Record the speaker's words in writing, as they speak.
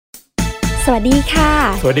สวัสดีค่ะ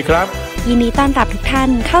สวัสดีครับยินดีต้อนรับทุกท่าน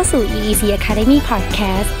เข้าสู่ EEC Academy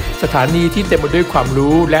Podcast สถานีที่เต็มไปด้วยความ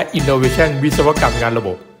รู้และ Innovation วิศวกรรมงานระบ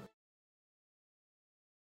บ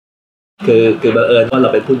คือบังเอิญว่าเรา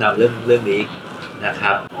เป็นผู้นำเรื่องนี้นะค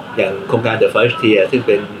รับอย่างโครงการ The First Tier ซึ่งเ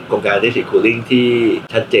ป็นโครงการ District Cooling ที่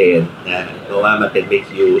ชัดเจนนะเพราะว่ามันเป็น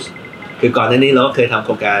Mixed Use คือก่อนหน้านี้เราก็เคยทำโค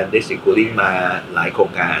รงการ District Cooling มาหลายโคร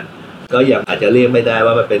งการก็ยังอาจจะเรียกไม่ได้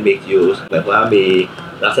ว่ามันเป็น Mixed Use แบบว่ามี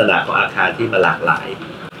ลักษณะของอาคารที่มาหลากหลาย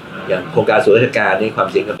อย่างโครงการส่วนราชการนี่ความ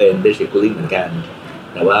จริงก็เป็น District Cooling เหมือนกัน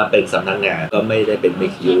แต่ว่าเป็นสำนักงานก็ไม่ได้เป็น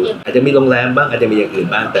Mixed Use อาจจะมีโรงแรมบ้างอาจจะมีอย่างอื่น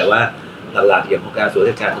บ้างแต่ว่าหลักๆอย่างโครงการส่วนร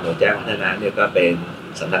าชการถนนแจ้งวัฒนะเนี่ยก็เป็น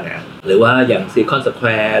สำนักงานหรือว่าอย่างซีคอนสแคว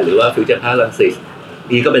ร์หรือว่าฟิวเจอร์พาร์ครังสิต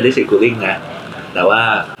นี่ก็เป็น District Cooling นะแต่ว่า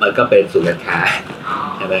มันก็เป็นศูนย์การค้า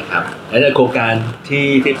ใช่ไหมครับแล้วในโครงการที่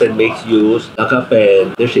เป็น Mixed Use แล้วก็เป็น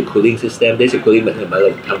District Cooling System District Cooling มันมา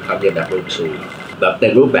ทำความเย็นแบบรวมศูนย์แบบเต็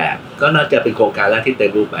มรูปแบบก็น่าจะเป็นโครงการแรกที่เต็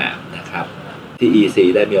มรูปแบบนะครับที่ EC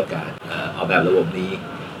ได้มีโอกาสออกแบบระบบนี้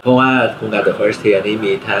เพราะว่าโครงการ The First Tier นี้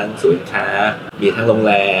มีทั้งศูนย์ค้ามีทั้งโรง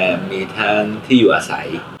แรมมีทั้งที่อยู่อาศัย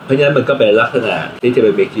เพราะฉะนั้นมันก็เป็นลักษณะที่จะเป็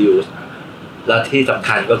น Mixed Use และที่สำ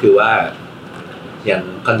คัญก็คือว่าอย่าง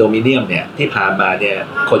คอนโดมิเนียมเนี่ยที่ผ่านมาเนี่ย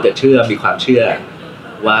คนจะมีความเชื่อ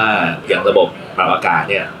ว่าอย่างระบบปรับอากาศ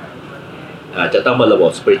เนี่ยจะต้องเป็นระบ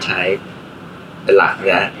บ Split Type เป็นหลัก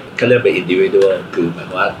นะก็เรียกเป็น individual คือหมาย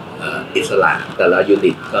ว่าอิสระแต่ละยู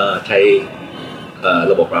นิตก็ใช้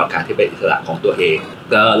ระบบปรับอากาศที่เป็นอิสระของตัวเอง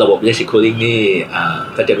ก็ระบบ District Cooling นี่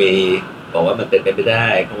ก็จะมีบอกว่ามันเป็นไปไม่ได้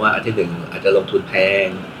เพราะว่าอันที่หนึ่งอาจจะลงทุนแพง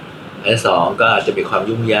อันที่สองก็อาจจะมีความ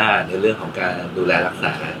ยุ่งยากในเรื่องของการดูแลรักษ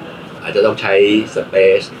าอาจจะต้องใช้สเป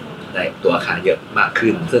ซในตัวอาคารเยอะมาก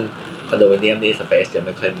ขึ้นซึ่งคอนโดมิเนียมนี่สเปซจะไ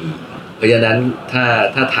ม่ค่อยมีเพราะฉะนั้น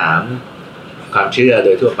ถ้าถามความเชื่อโด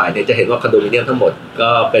ยทั่วไปเนี่ยจะเห็นว่าคอนโดมิเนียมทั้งหมดก็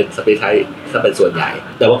เป็นสเปซไทป์เป็นส่วนใหญ่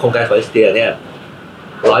แต่ว่าโครงการ First Tier เนี่ย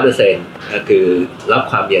 100% ก็คือรับ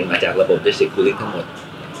ความเย็นมาจากระบบ District Cooling ทั้งหมด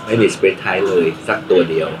ไม่มี Split Type เลยสักตัว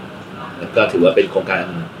เดียวก็ถือว่าเป็นโครงการ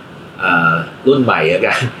รุ่นใหม่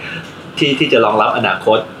กันที่จะรองรับอนาค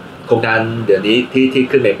ตโครงการเดี๋ยวนี้ที่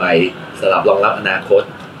ขึ้นใหม่ๆสำหรับรองรับอนาคต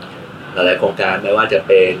หลายๆโครงการไม่ว่าจะเ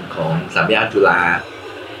ป็นของสามย่านจุฬา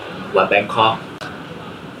วันแบงคอก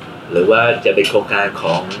หรือว่าจะเป็นโครงการข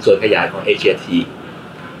องส่วนขยายของเอเชียที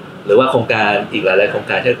หรือว่าโครงการอีกหลายๆโครง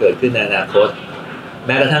การที่เกิดขึ้นในอนาคตแ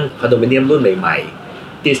ม้กระทั่งคอนโดมิเนียมรุ่นใหม่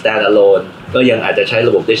ๆที่ stand alone ก็ยังอาจจะใช้ร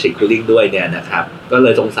ะบบ District Cooling ด้วยเนี่ยนะครับก็เล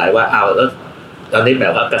ยสงสัยว่าแล้วตอนนี้แบ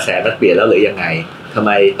บว่ากระแสมันเปลี่ยนแล้วหรือยังไงทำไ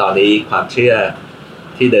มตอนนี้ความเชื่อ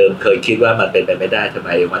ที่เดิมเคยคิดว่ามันเป็นไปไม่ได้ทำไม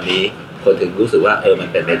วันนี้คนถึงรู้สึกว่ามัน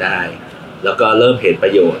เป็นไปได้แล้วก็เริ่มเห็นปร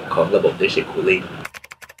ะโยชน์ของระบบ District Cooling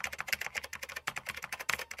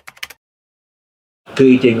คือ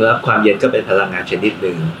จริงๆแล้วความเย็นก็เป็นพลังงานชนิดห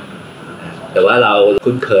นึ่งแต่ว่าเรา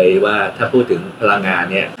คุ้นเคยว่าถ้าพูดถึงพลังงาน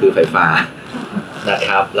เนี่ยคือไฟฟ้านะค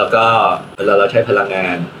รับแล้วก็เวลาเราใช้พลังงา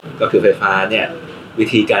นก็คือไฟฟ้าเนี่ยวิ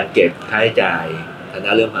ธีการเก็บค่าใช้จ่ายฐาน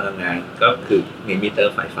ะเรื่องพลังงานก็คือมีมิเตอ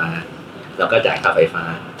ร์ไฟฟ้าแล้วก็จ่ายค่าไฟฟ้า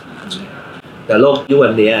แต่โลกยุควั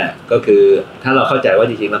นนี้ก็คือถ้าเราเข้าใจว่า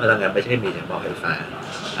จริงๆแล้วพลังงานไม่ใช่มีเฉพาะไฟฟ้า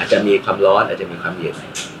อาจจะมีความร้อนอาจจะมีความเย็น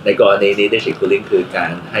ในกรณีนี้ District Cooling คือกา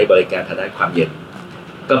รให้บริการทางด้านความเย็น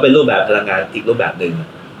ก็เป็นรูปแบบพลังงานอีกรูปแบบหนึ่ง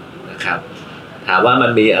นะครับถามว่ามั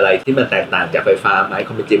นมีอะไรที่มันแตกต่างจากไฟฟ้าไหมค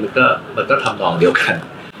วามจริงมันก็ทำนองเดียวกัน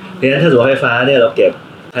เพราะฉะนั้นถ้าสมมติไฟฟ้าเนี่ยเราเก็บ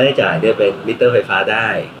ค่าใช้จ่ายเนี่ยเป็นมิเตอร์ไฟฟ้าได้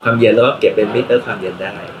ความเย็นเราก็เก็บเป็นมิเตอร์ความเย็นไ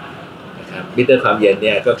ด้นะครับมิเตอร์ความเย็นเ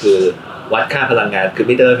นี่ยก็คือวัดค่าพลังงานคือ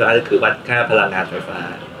มิเตอร์ไฟฟ้าคือวัดค่าพลังงานไฟฟ้า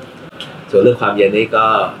ส่วนเรื่องความเย็นนี่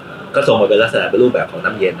ก็ส่งมาเป็นลักษณะเป็นรูปแบบของ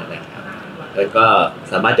น้ำเย็นนะครับแล้วก็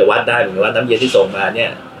สามารถจะวัดได้เหมือนว่าน้ำเย็นที่ส่งมาเนี่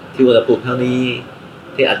ยที่อุณหภูมิเท่านี้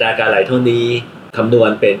ที่อัตราการไหลเท่านี้คำนวณ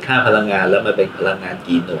เป็นค่าพลังงานแล้วมันเป็นพลังงาน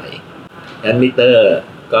กี่หน่วยงั้นมิเตอร์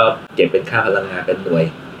ก็เก็บเป็นค่าพลังงานเป็นหน่วย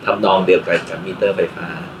ทำนองเดียวกันกับมิเตอร์ไฟฟ้า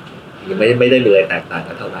ยังไม่ได้มีอะไรแตกต่าง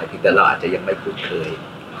กันเท่าไหร่เพียงแต่เราอาจจะยังไม่คุ้นเคย